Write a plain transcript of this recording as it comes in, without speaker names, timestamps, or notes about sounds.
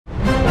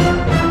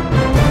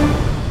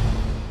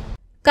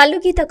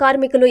కల్లుగీత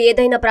కార్మికులు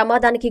ఏదైనా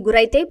ప్రమాదానికి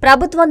గురైతే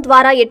ప్రభుత్వం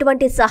ద్వారా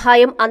ఎటువంటి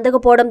సహాయం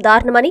అందకపోవడం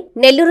దారుణమని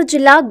నెల్లూరు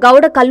జిల్లా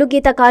గౌడ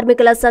కల్లుగీత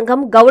కార్మికుల సంఘం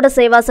గౌడ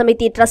సేవా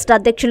సమితి ట్రస్ట్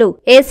అధ్యక్షులు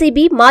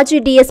ఏసీబీ మాజీ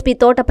డీఎస్పీ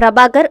తోట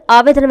ప్రభాకర్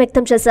ఆవేదన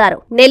వ్యక్తం చేశారు.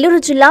 నెల్లూరు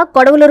జిల్లా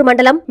కొడవలూరు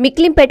మండలం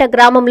మిక్లింపేట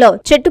గ్రామంలో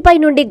చెట్టుపై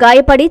నుండి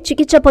గాయపడి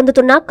చికిత్స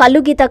పొందుతున్న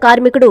కల్లుగీత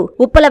కార్మికుడు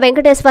ఉప్పల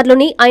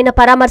వెంకటేశ్వర్లుని ఆయన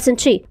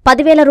పరామర్శించి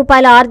 10,000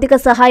 రూపాయల ఆర్థిక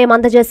సహాయం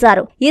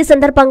అందజేశారు. ఈ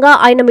సందర్భంగా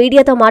ఆయన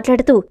మీడియాతో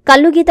మాట్లాడుతూ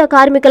కల్లుగీత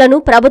కార్మికులను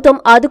ప్రభుత్వం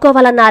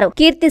ఆదుకోవాలన్నారు.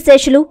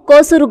 కీర్తిశేషులు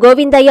కోసూరు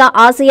గోవిందయ్య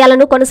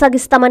ఆశయాలను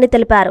కొనసాగిస్తామని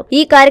తెలిపారు.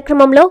 ఈ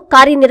కార్యక్రమంలో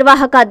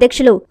కార్యనిర్వాహక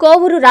అధ్యక్షులు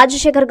కోవూరు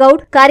రాజశేఖర్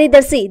గౌడ్,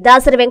 కార్యదర్శి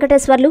దాసరి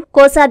వెంకటేశ్వర్లు,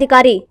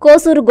 కోశాధికారి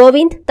కోసూరు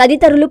గోవింద్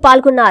తదితరులు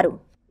పాల్గొన్నారు.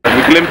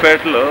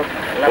 మిక్లింపేటలో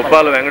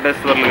ఉప్పాల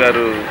వెంకటేశ్వర్లు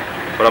గారు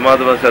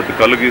ప్రమాదవశాత్తు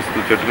కళ్ళు గీస్తూ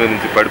చెట్టు మీద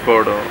నుంచి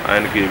పడిపోవడం,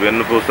 ఆయనకి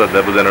వెన్నుపూస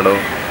దెబ్బతినడం,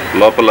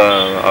 లోపల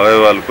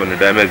అవయవాలు కొన్ని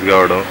డ్యామేజ్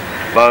కావడం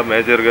బాగా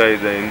మేజర్గా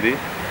ఇది అయింది.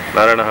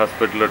 నారాయణ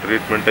హాస్పిటల్లో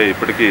ట్రీట్మెంట్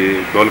ఇప్పటికీ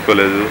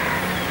కోలుకోలేదు.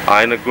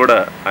 ఆయనకు కూడా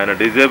ఆయన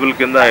డిజేబుల్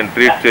కింద ఆయన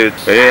ట్రీట్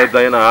చేయొచ్చు.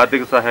 ఏదైనా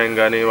ఆర్థిక సహాయం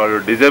కానీ వాళ్ళు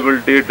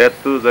డిజేబిలిటీ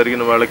డెత్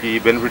జరిగిన వాళ్ళకి ఈ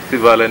బెనిఫిట్స్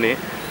ఇవ్వాలని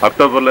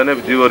అక్టోబర్లోనే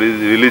జీవో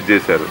రిలీజ్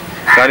చేశారు.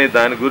 కానీ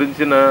దాని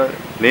గురించిన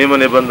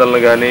నియమ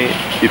నిబంధనలు కానీ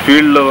ఈ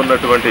ఫీల్డ్లో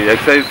ఉన్నటువంటి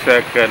ఎక్సైజ్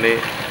శాఖ కానీ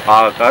ఆ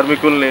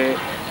కార్మికుల్ని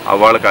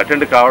వాళ్ళకి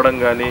అటెండ్ కావడం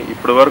కానీ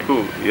ఇప్పటి వరకు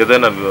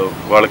ఏదైనా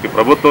వాళ్ళకి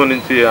ప్రభుత్వం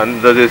నుంచి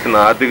అందజేసిన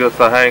ఆర్థిక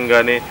సహాయం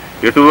కానీ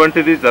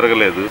ఎటువంటిది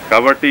జరగలేదు.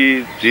 కాబట్టి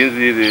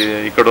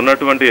ఇక్కడ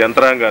ఉన్నటువంటి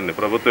యంత్రాంగాన్ని,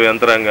 ప్రభుత్వ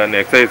యంత్రాంగాన్ని,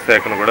 ఎక్సైజ్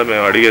శాఖను కూడా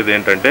మేము అడిగేది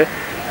ఏంటంటే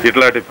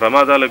ఇట్లాంటి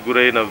ప్రమాదాలకు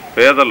గురైన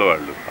పేదలు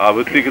వాళ్ళు ఆ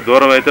వృత్తికి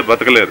దూరం అయితే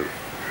బతకలేరు.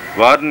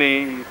 వారిని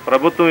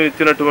ప్రభుత్వం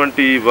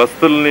ఇచ్చినటువంటి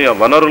వస్తువుల్ని,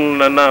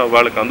 వనరులనన్నా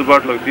వాళ్ళకి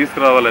అందుబాటులోకి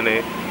తీసుకురావాలని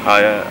ఆ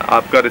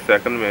ఆబ్కారీ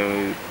శాఖను మేము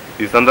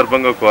ఈ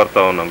సందర్భంగా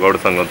కోరుతా ఉన్నాం. గౌడ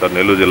సంఘం తరఫున,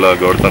 నెల్లూరు జిల్లా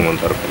గౌడ సంఘం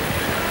తరఫున.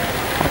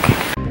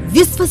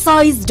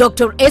 Visvasize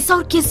Dr.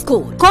 SRK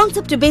School.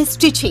 Concept-based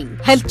teaching,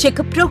 health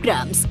checkup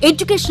programs,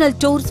 educational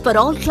tours for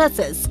all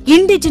classes,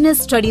 indigenous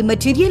study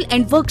material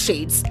and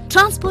worksheets,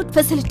 transport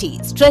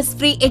facilities,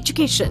 stress-free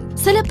education,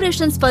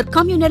 celebrations for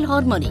communal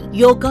harmony,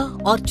 yoga,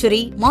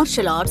 archery,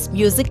 martial arts,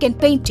 music and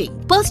painting.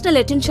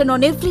 Personal attention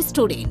on every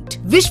student.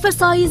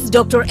 Visvasize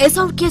Dr.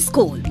 SRK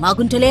School.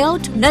 Magunta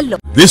Layout,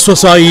 Nellore.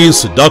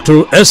 Visvasize Dr.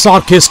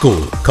 SRK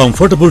School.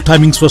 Comfortable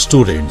timings for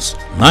students.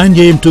 9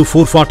 a.m. to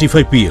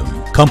 4:45 p.m.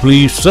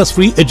 Complete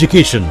stress-free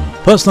education.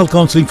 Personal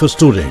counseling for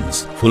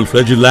students.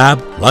 Full-fledged lab,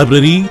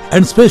 library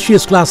and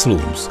spacious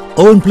classrooms.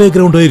 Own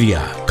playground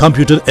area.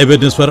 Computer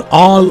awareness for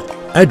all.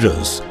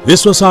 Address: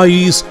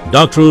 Visvasize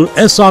Dr.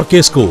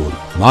 SRK School.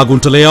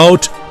 Magunta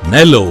Layout,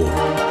 Nellore.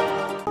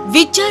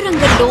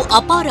 విద్యారంగంలో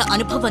అపార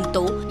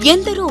అనుభవంతో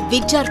ఎందరో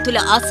విద్యార్థుల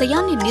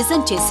ఆశయాన్ని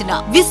నిజం చేసిన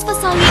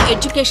Viswasai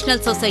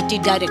educational society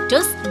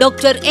directors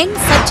doctor N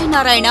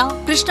Satyanarayana,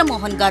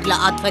 Krishnamohan గార్ల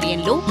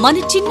ఆధ్వర్యంలో మన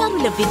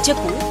చిన్నారుల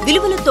విద్యకు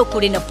విలువలతో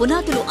కూడిన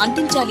పునాదులు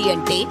అందించాలి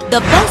అంటే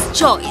the best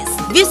choice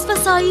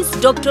విశ్వసాయిస్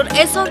doctor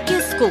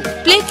SRK school.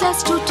 Play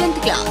class to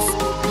 10th class.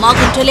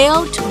 Magunta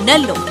layout,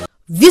 Nellore.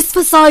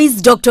 Visvasize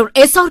Dr.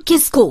 SRK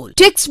School.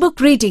 Textbook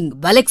reading,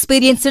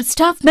 well-experienced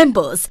staff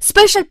members,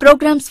 special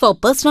programs for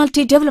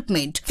personality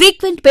development,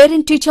 frequent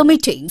parent-teacher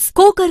meetings,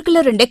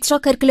 co-curricular and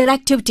extracurricular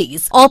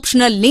activities,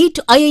 optional NEET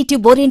IIT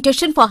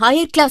orientation for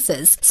higher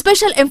classes,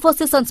 special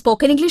emphasis on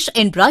spoken English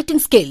and writing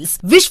skills.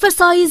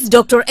 Visvasize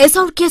Dr.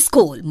 SRK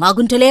School.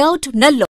 Magunta Layout, Nellore.